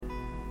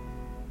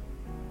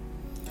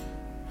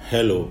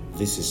Hello,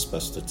 this is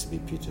Pastor T.B.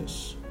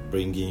 Peters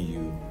bringing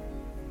you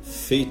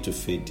Faith to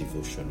Faith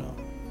devotional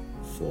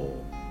for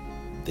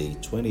day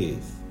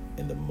 28th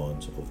in the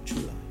month of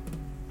July.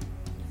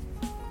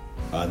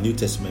 Our New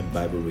Testament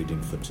Bible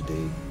reading for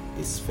today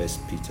is 1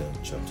 Peter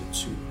chapter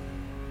 2.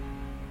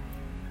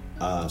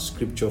 Our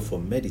scripture for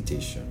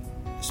meditation,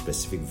 a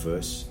specific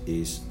verse,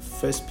 is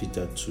 1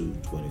 Peter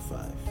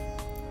 2:25,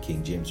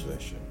 King James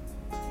Version.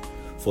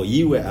 For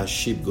ye were as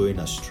sheep going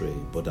astray,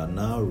 but are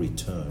now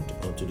returned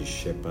unto the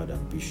shepherd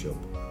and bishop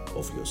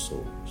of your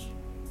souls.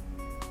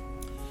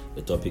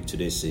 The topic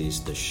today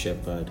says, the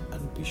shepherd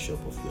and bishop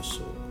of your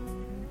soul.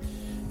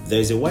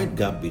 There is a wide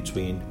gap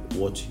between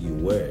what you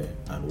were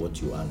and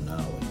what you are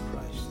now in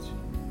Christ.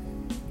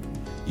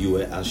 You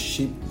were as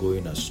sheep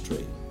going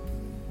astray,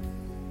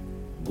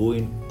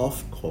 going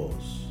off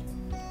course,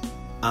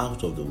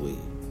 out of the way,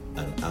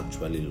 and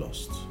actually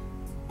lost.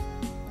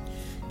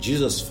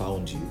 Jesus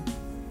found you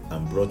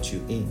and brought you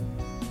in.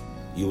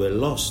 You were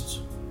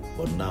lost,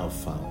 but now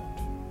found.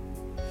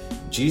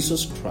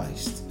 Jesus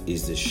Christ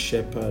is the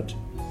shepherd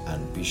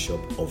and bishop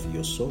of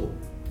your soul.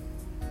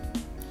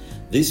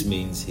 This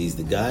means he is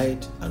the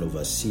guide and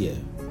overseer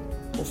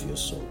of your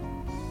soul.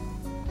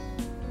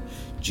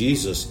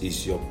 Jesus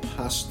is your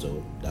pastor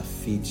that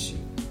feeds you,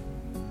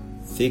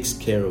 takes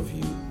care of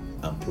you,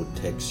 and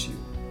protects you.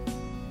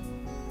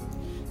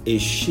 A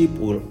sheep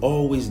will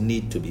always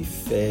need to be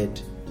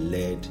fed,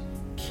 led,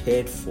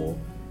 cared for,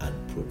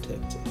 and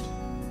protected.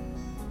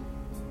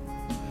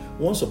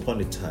 Once upon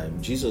a time,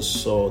 Jesus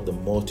saw the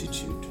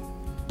multitude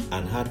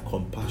and had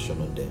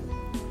compassion on them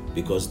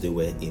because they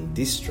were in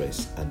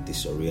distress and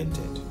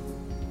disoriented,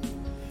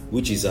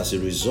 which is as a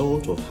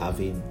result of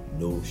having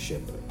no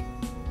shepherd.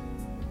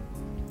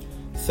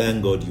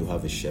 Thank God you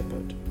have a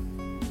shepherd.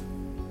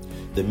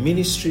 The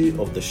ministry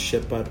of the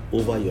shepherd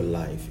over your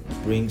life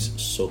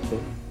brings succor,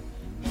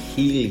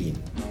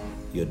 healing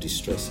your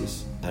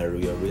distresses,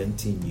 and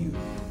reorienting you.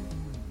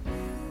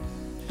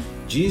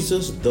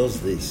 Jesus does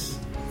this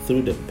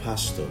through the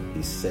pastor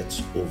he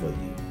sets over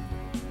you.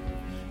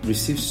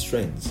 Receive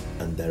strength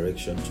and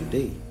direction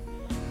today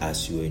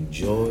as you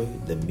enjoy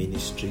the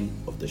ministry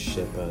of the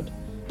shepherd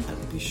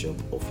and bishop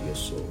of your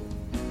soul.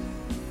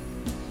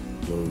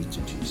 Glory to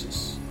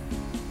Jesus.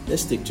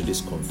 Let's take to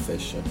this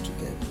confession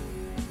together.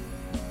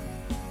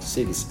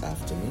 Say this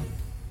after me.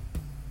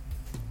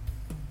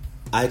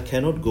 I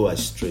cannot go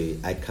astray.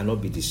 I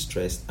cannot be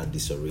distressed and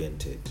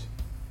disoriented.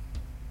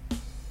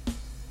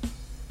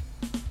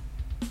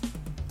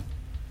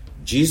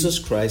 Jesus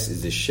Christ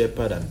is the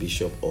shepherd and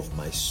bishop of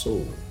my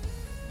soul.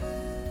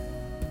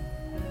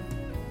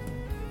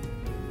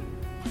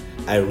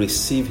 I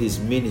receive his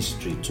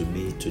ministry to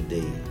me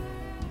today.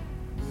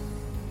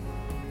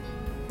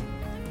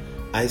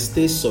 I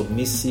stay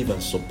submissive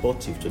and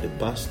supportive to the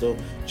pastor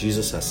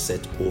Jesus has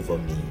set over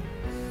me.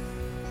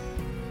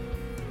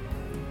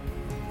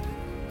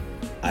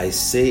 I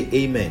say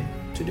amen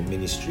to the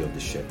ministry of the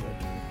shepherd.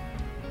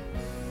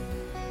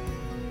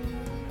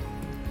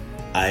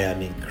 I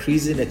am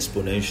increasing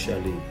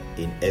exponentially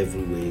in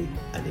every way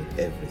and in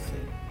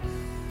everything.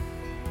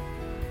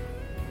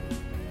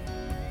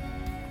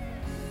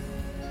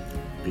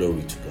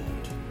 Glory to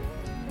God.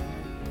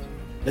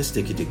 Let's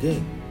take it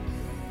again.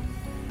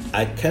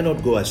 I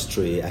cannot go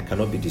astray. I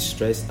cannot be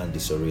distressed and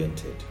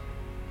disoriented.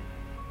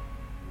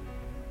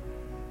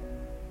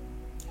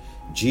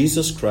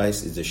 Jesus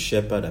Christ is the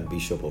shepherd and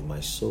bishop of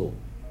my soul.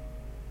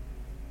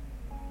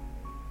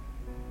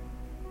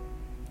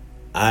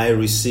 I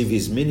receive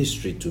his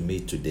ministry to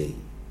me today.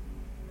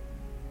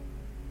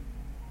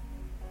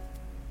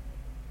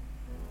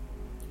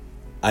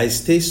 I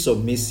stay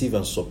submissive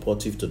and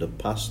supportive to the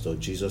pastor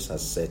Jesus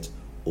has set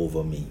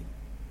over me.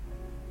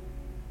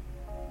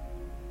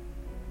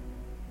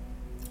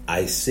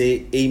 I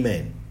say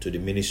amen to the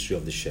ministry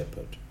of the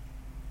shepherd.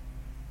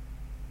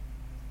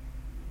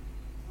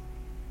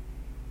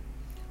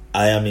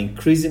 I am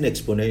increasing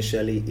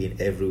exponentially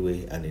in every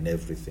way and in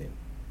everything.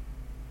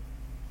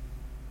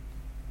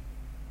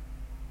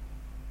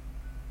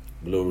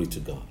 Glory to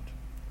God.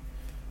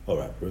 All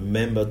right,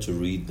 remember to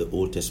read the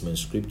Old Testament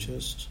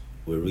scriptures.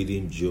 We're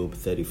reading Job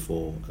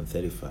 34 and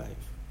 35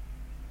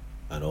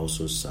 and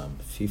also Psalm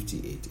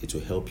 58. It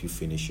will help you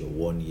finish your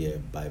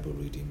 1-year Bible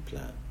reading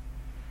plan.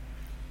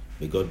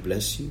 May God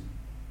bless you.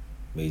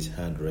 May his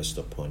hand rest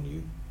upon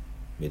you.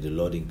 May the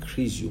Lord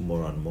increase you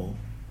more and more,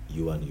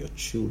 you and your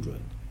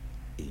children.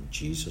 In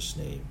Jesus'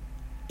 name,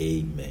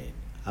 amen.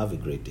 Have a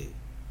great day.